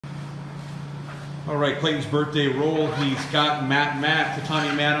All right, Clayton's birthday roll. He's got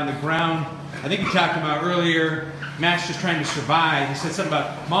tatami mat on the ground. I think we talked about earlier. Matt's just trying to survive. He said something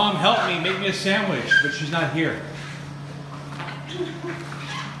about, "Mom, help me, make me a sandwich," but she's not here.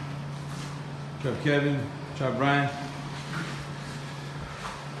 Good job, Kevin. Good job, Brian.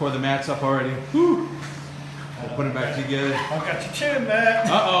 Pour the mats up already. Whew. We'll put them back together. I got your chin, Matt.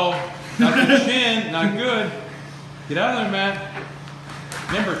 Uh-oh. Not your chin. Not good. Get out of there, Matt.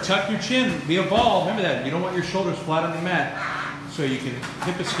 Remember, tuck your chin. Be a ball. Remember that. You don't want your shoulders flat on the mat. So you can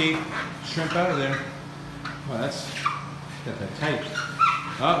hip escape, shrimp out of there. Well, that's got that tight.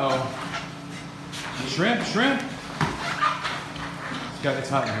 Uh-oh. Shrimp, shrimp. It's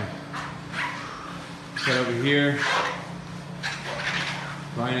hot in here. Get over here.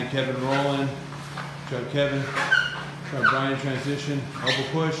 Brian and Kevin rolling. Good job, Kevin. Good job, Brian, transition. Elbow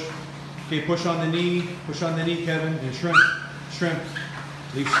push. Okay, push on the knee. Push on the knee, Kevin. And shrimp. Shrimp.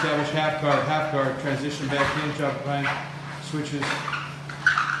 Leave establish half guard. Transition back in. Good job, Brian. Switches.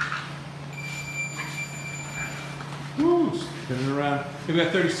 Woo! Spin it around. Okay, we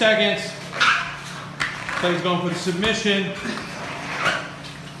got 30 seconds. Clayton's going for the submission.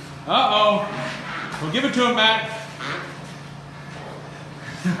 Uh-oh. Well, give it to him, Matt.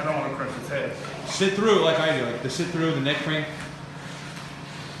 I don't want to crush his head. Sit through like I do, like the sit through, the neck crank.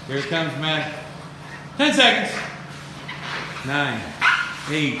 Here it comes, Matt. 10 seconds. 9,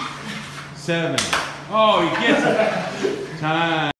 8, 7. Oh, he gets it. Time.